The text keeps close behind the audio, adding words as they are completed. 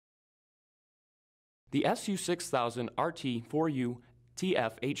The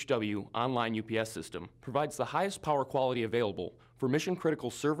SU6000RT4UTFHW online UPS system provides the highest power quality available for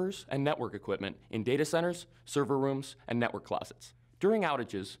mission-critical servers and network equipment in data centers, server rooms, and network closets. During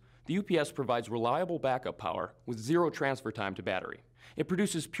outages, the UPS provides reliable backup power with zero transfer time to battery. It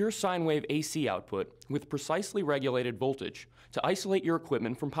produces pure sine wave AC output with precisely regulated voltage to isolate your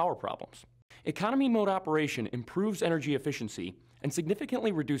equipment from power problems. Economy mode operation improves energy efficiency and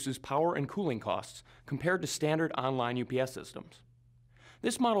significantly reduces power and cooling costs compared to standard online UPS systems.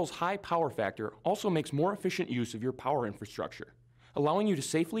 This model's high power factor also makes more efficient use of your power infrastructure, allowing you to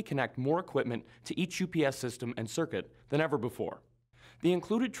safely connect more equipment to each UPS system and circuit than ever before. The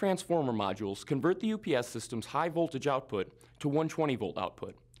included transformer modules convert the UPS system's high voltage output to 120 volt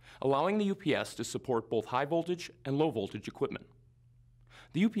output, allowing the UPS to support both high voltage and low voltage equipment.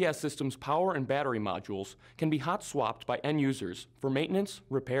 The UPS system's power and battery modules can be hot swapped by end users for maintenance,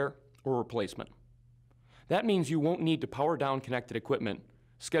 repair, or replacement. That means you won't need to power down connected equipment,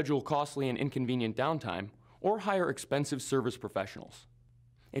 schedule costly and inconvenient downtime, or hire expensive service professionals.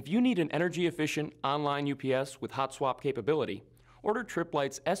 If you need an energy-efficient online UPS with hot swap capability, order TRIPP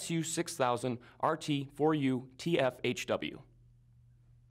LITE's SU6000RT4UTFHW.